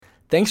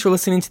Thanks for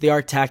listening to the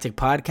Art Tactic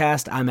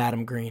Podcast. I'm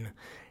Adam Green.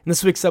 In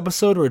this week's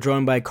episode, we're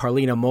joined by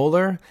Carlina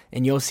Moeller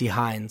and Yossi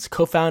Heinz,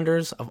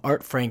 co-founders of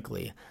Art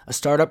Frankly, a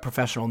startup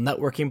professional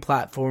networking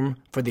platform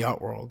for the art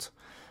world.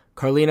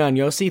 Carlina and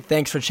Yossi,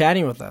 thanks for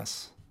chatting with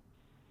us.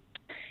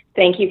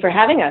 Thank you for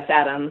having us,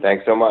 Adam.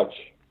 Thanks so much.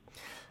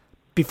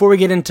 Before we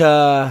get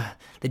into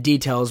the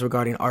details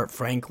regarding Art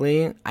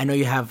Frankly, I know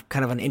you have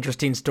kind of an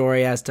interesting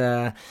story as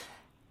to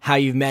how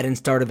you've met and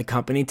started the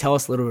company. Tell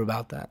us a little bit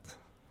about that.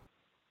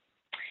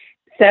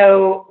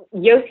 So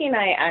Yossi and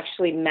I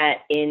actually met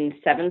in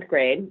 7th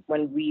grade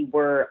when we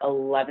were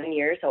 11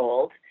 years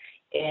old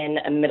in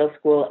a middle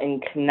school in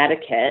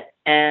Connecticut.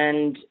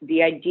 And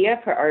the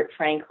idea for Art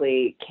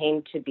Frankly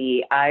came to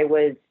be, I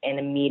was in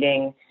a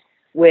meeting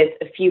with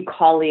a few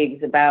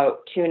colleagues about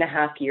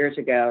 2.5 years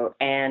ago.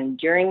 And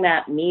during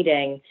that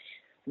meeting,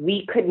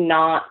 we could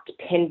not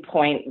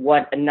pinpoint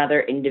what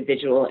another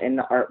individual in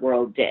the art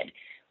world did.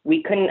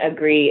 We couldn't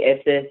agree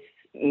if this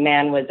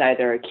man was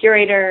either a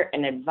curator,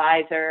 an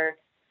advisor,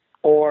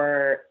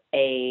 or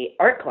a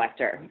art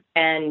collector.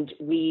 And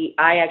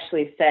I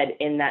actually said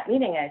in that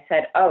meeting, I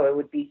said, it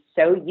would be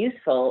so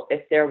useful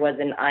if there was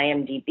an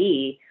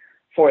IMDb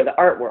for the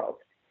art world.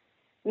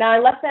 Now, I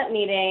left that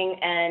meeting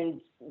and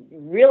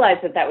realized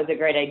that that was a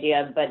great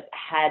idea, but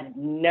had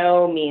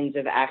no means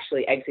of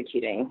actually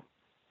executing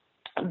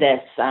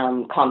this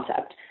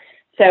concept.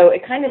 So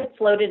it kind of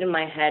floated in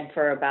my head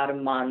for about a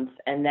month,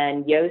 and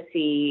then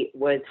Yossi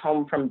was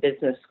home from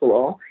business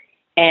school,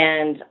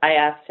 and I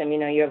asked him,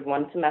 you have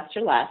 1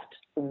 semester left.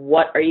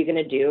 What are you going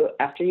to do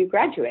after you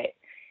graduate?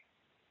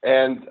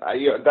 And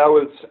that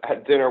was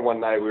at dinner one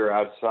night. We were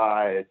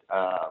outside.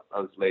 I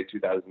was late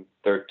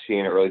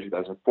 2013, early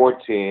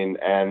 2014,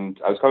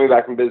 and I was coming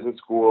back from business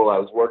school. I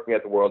was working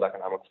at the World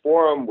Economic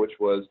Forum, which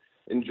was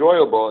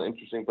enjoyable, an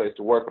interesting place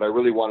to work, but I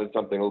really wanted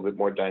something a little bit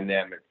more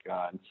dynamic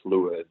and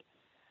fluid.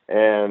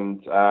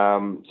 And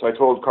so I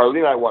told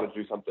Carlina I wanted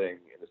to do something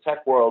in the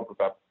tech world,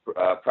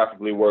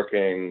 preferably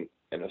working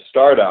in a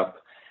startup.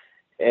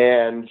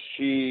 And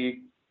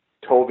she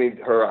told me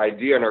her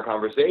idea in her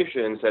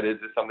conversation, said,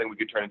 is this something we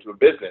could turn into a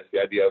business? The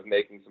idea of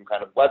making some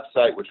kind of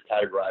website which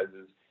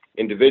categorizes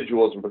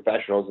individuals and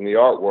professionals in the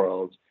art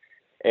world.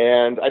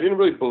 And I didn't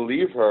really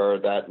believe her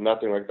that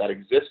nothing like that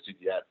existed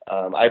yet.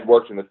 I'd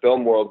worked in the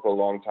film world for a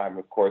long time.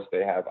 Of course,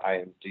 they have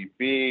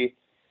IMDb,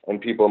 and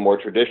people in more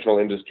traditional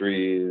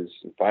industries,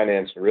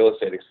 finance and real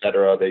estate, et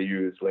cetera, they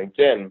use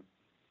LinkedIn.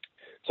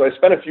 So I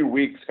spent a few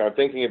weeks kind of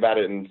thinking about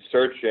it and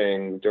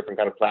searching different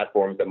kind of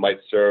platforms that might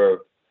serve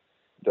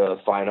the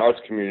fine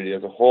arts community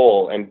as a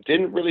whole, and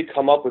didn't really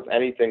come up with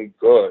anything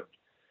good.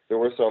 There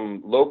were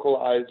some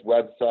localized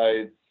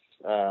websites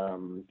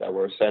that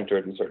were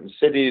centered in certain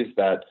cities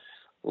that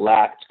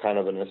lacked kind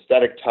of an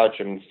aesthetic touch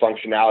and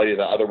functionality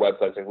that other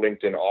websites like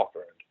LinkedIn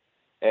offered.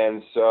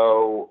 And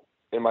so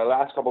in my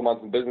last couple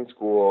months in business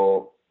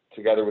school,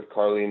 together with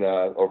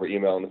Carlina over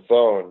email and the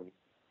phone,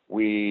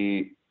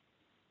 we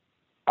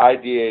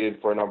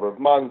ideated for a number of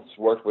months,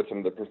 worked with some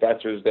of the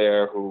professors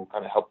there who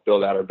kind of helped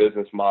build out our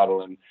business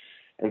model and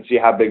see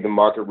how big the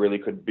market really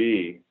could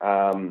be.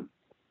 And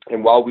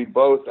while we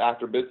both,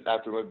 after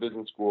my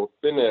business school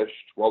finished,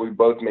 while we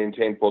both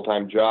maintained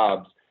full-time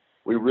jobs,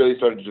 we really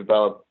started to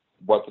develop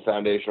what the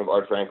foundation of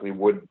Art Frankly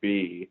would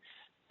be,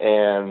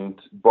 and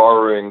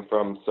borrowing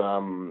from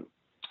some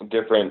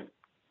different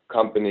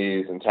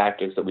companies and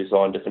tactics that we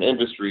saw in different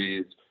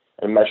industries,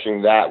 and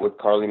meshing that with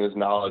Carlina's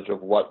knowledge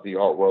of what the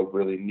art world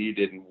really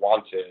needed and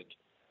wanted,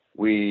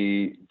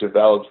 we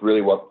developed really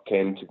what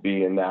came to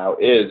be and now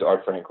is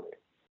Art Frankly.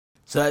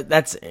 So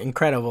that's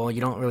incredible.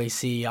 You don't really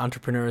see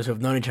entrepreneurs who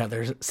have known each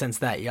other since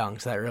that young.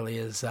 So that really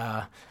is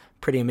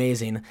pretty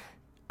amazing.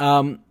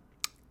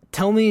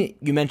 Tell me,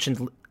 you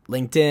mentioned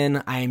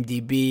LinkedIn,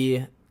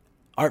 IMDb.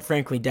 Art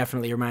Frankly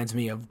definitely reminds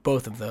me of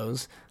both of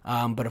those,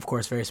 but of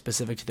course very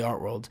specific to the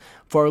art world.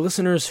 For our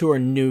listeners who are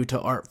new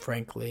to Art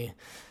Frankly,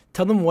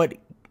 tell them what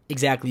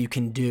exactly you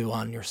can do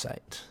on your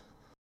site.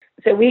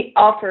 So we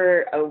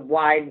offer a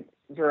wide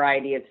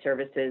variety of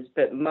services,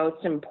 but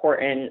most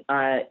important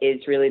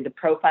is really the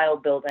profile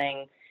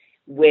building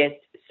with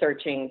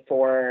searching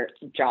for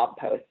job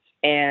posts.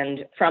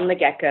 And from the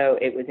get-go,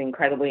 it was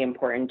incredibly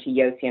important to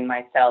Yossi and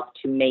myself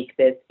to make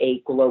this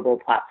a global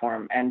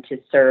platform and to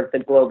serve the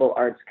global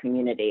arts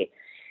community.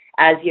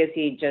 As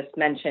Yossi just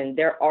mentioned,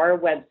 there are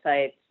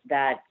websites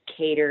that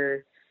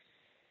cater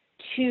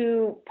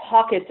to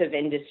pockets of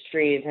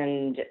industries,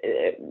 and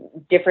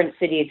different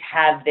cities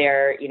have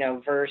their,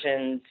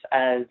 versions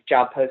of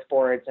job post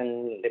boards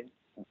and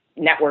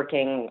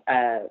networking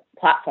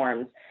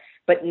platforms,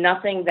 but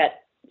nothing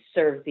that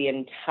serves the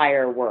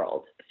entire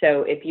world.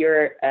 So if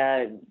you're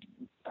a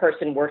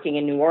person working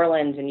in New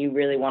Orleans and you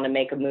really want to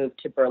make a move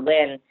to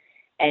Berlin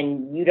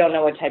and you don't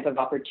know what type of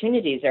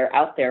opportunities are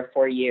out there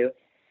for you,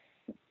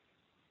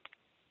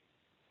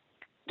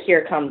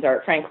 here comes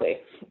Art Frankly.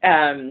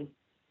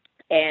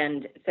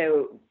 And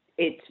so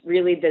it's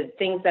really the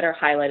things that are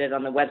highlighted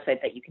on the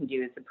website that you can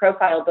do is the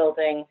profile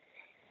building,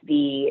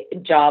 the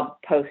job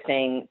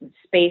posting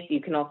space. You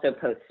can also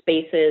post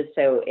spaces.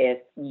 So if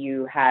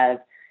you have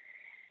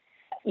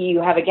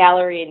you have a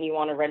gallery and you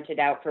want to rent it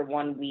out for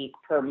 1 week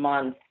per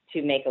month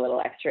to make a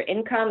little extra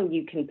income,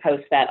 you can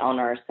post that on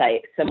our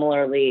site.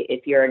 Similarly,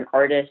 if you're an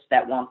artist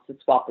that wants to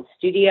swap a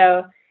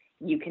studio,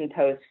 you can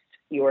post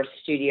your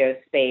studio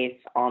space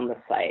on the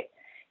site.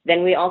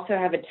 Then we also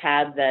have a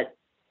tab that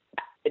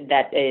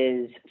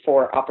is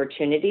for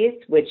opportunities,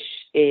 which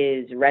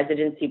is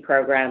residency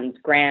programs,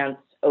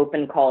 grants,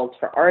 open calls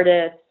for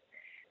artists,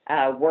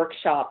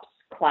 workshops,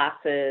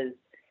 classes.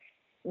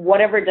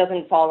 Whatever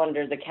doesn't fall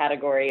under the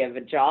category of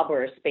a job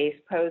or a space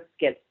post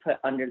gets put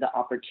under the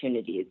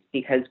opportunities,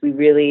 because we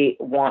really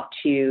want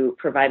to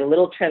provide a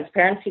little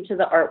transparency to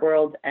the art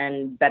world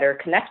and better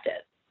connect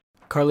it.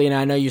 Carlina,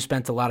 I know you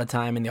spent a lot of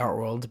time in the art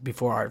world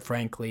before Art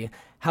Frankly.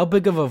 How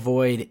big of a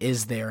void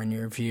is there, in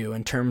your view,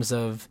 in terms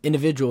of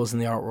individuals in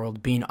the art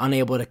world being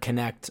unable to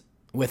connect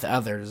with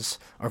others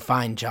or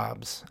find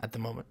jobs at the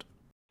moment?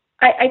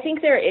 I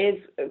think there is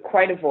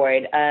quite a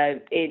void.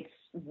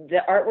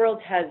 The art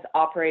world has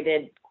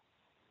operated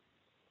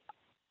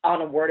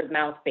on a word of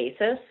mouth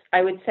basis,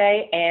 I would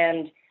say.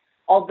 And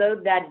although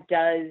that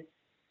does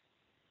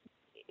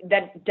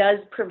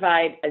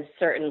provide a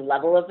certain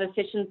level of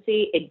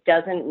efficiency, it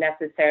doesn't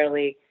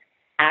necessarily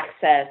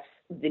access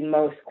the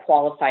most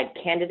qualified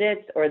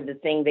candidates or the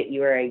thing that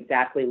you are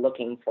exactly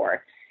looking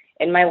for.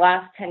 In my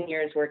last 10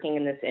 years working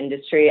in this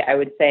industry, I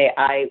would say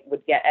I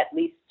would get at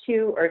least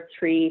 2 or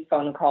 3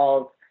 phone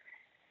calls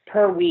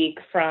per week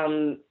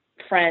from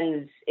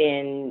friends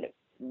in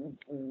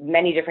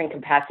many different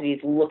capacities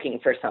looking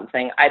for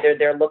something. Either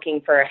they're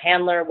looking for a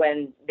handler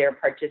when they're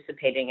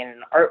participating in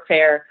an art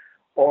fair,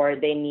 or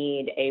they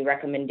need a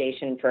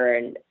recommendation for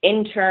an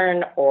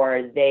intern,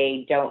 or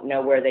they don't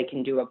know where they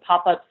can do a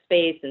pop-up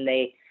space and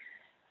they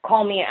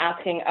call me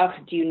asking, oh,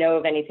 do you know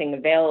of anything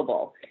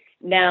available?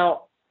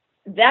 Now,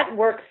 that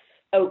works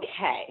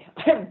okay,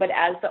 but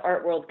as the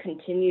art world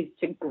continues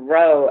to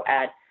grow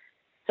at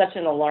such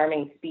an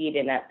alarming speed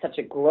and at such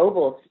a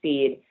global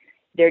speed,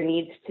 there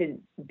needs to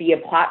be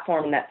a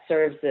platform that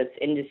serves this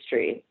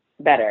industry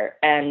better.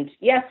 And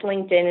yes,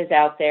 LinkedIn is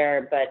out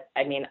there, but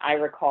I mean, I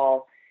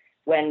recall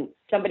when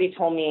somebody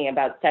told me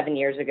about 7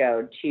 years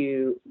ago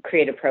to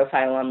create a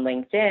profile on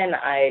LinkedIn,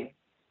 I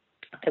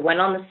went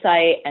on the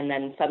site, and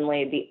then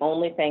suddenly the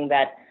only thing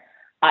that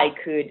I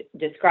could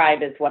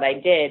describe as what I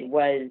did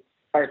was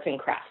arts and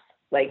crafts.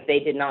 Like, they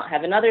did not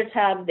have another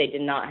tab. They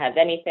did not have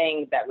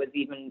anything that was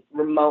even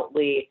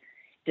remotely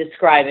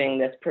describing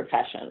this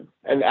profession.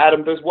 And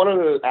Adam, there's one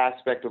other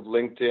aspect of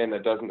LinkedIn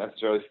that doesn't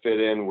necessarily fit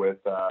in with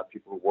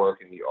people who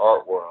work in the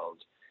art world.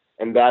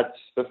 And that's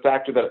the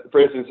factor that,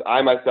 for instance,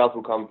 I myself,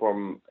 who come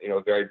from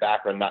a very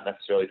background, not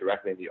necessarily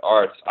directly in the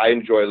arts, I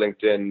enjoy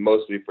LinkedIn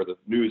mostly for the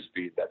news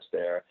feed that's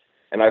there.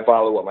 And I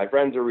follow what my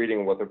friends are reading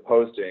and what they're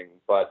posting.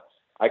 But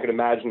I could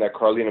imagine that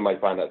Carlina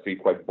might find that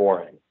feed quite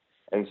boring.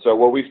 And so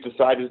what we've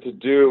decided to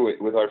do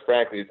with Art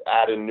Frankly is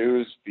add a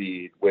news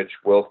feed, which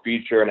will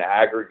feature an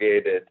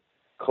aggregated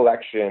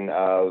collection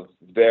of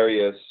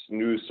various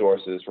news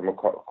sources from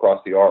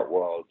across the art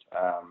world.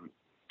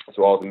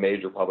 So all the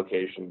major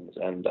publications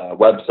and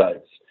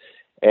websites.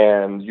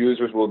 And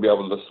users will be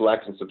able to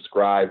select and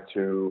subscribe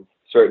to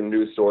certain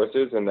news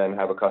sources and then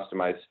have a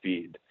customized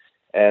feed.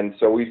 And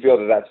so we feel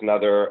that that's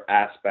another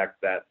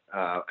aspect that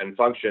and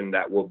function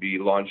that will be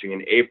launching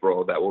in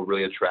April that will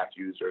really attract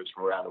users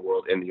from around the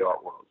world in the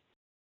art world.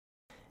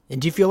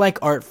 And do you feel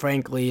like Art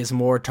Frankly is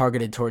more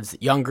targeted towards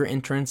younger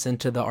entrants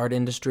into the art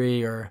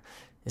industry, or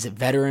is it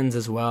veterans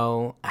as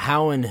well?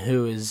 How and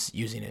who is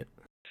using it?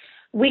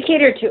 We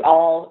cater to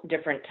all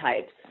different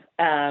types.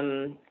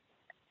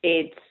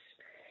 It's,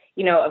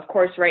 of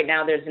course, right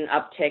now there's an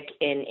uptick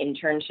in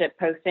internship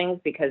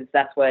postings because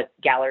that's what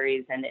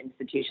galleries and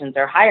institutions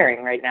are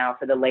hiring right now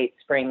for the late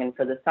spring and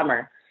for the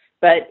summer.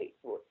 But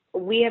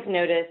we have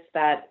noticed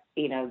that,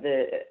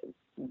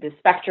 the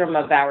spectrum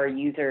of our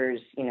users,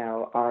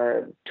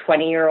 are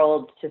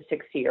 20-year-olds to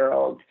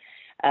 60-year-olds.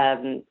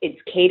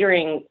 It's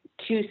catering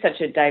to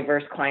such a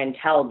diverse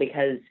clientele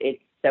because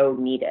it's so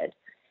needed.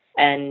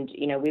 And,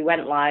 we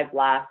went live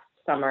last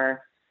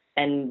summer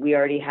and we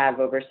already have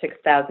over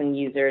 6,000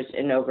 users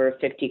in over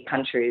 50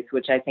 countries,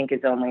 which I think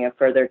is only a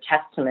further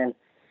testament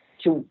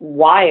to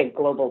why a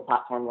global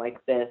platform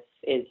like this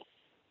is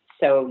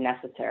so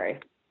necessary.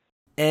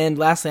 And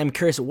lastly, I'm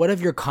curious, what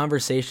have your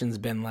conversations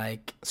been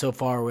like so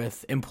far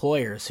with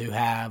employers who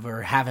have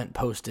or haven't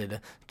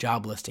posted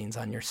job listings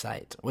on your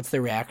site? What's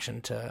their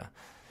reaction to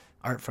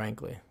Art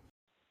Frankly?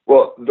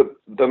 Well,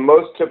 the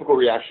most typical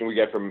reaction we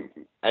get from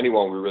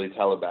anyone we really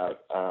tell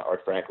about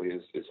Art Frankly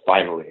is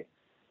finally,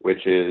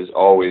 which is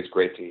always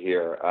great to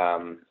hear.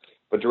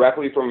 But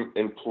directly from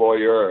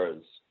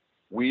employers,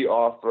 we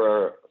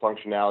offer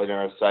functionality on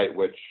our site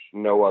which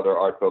no other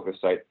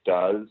art-focused site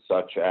does,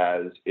 such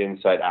as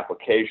in-site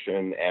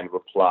application and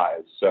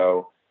replies.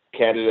 So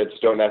candidates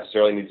don't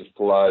necessarily need to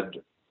flood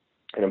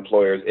an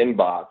employer's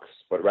inbox,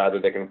 but rather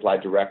they can apply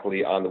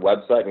directly on the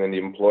website, and then the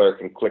employer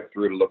can click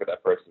through to look at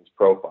that person's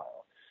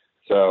profile.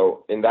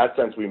 So in that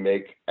sense, we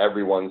make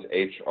everyone's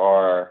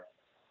HR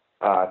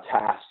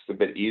tasks a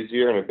bit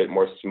easier and a bit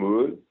more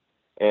smooth.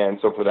 And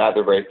so for that,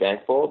 they're very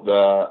thankful.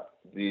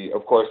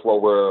 Of course,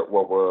 what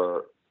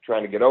we're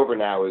trying to get over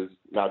now is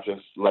not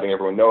just letting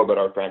everyone know about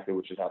Art Frankly,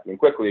 which is happening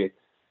quickly,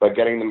 but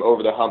getting them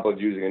over the hump of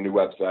using a new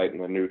website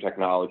and a new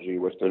technology,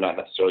 which they're not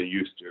necessarily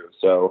used to.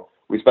 So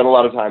we spend a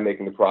lot of time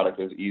making the product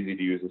as easy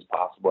to use as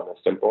possible and as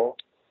simple.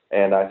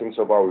 And I think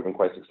so far we've been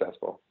quite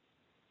successful.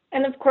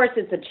 And of course,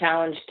 it's a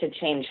challenge to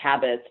change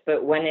habits,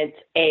 but when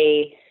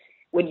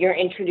you're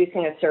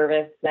introducing a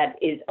service that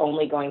is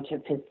only going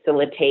to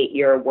facilitate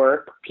your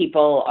work,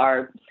 people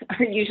are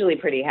usually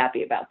pretty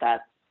happy about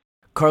that.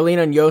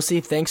 Carlina and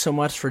Yossi, thanks so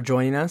much for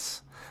joining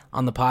us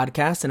on the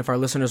podcast. And if our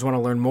listeners want to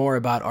learn more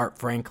about Art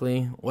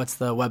Frankly, what's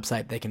the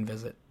website they can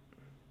visit?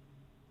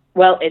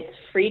 Well, it's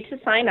free to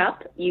sign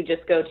up. You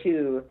just go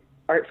to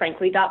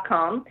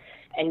artfrankly.com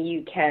and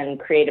you can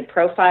create a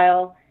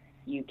profile.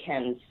 You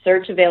can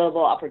search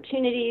available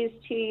opportunities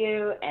to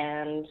you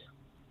and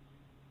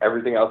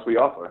everything else we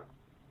offer.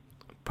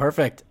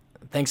 Perfect.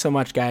 Thanks so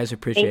much, guys.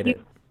 Appreciate it.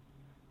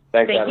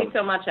 Thanks, Thank Adam. you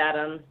so much,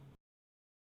 Adam.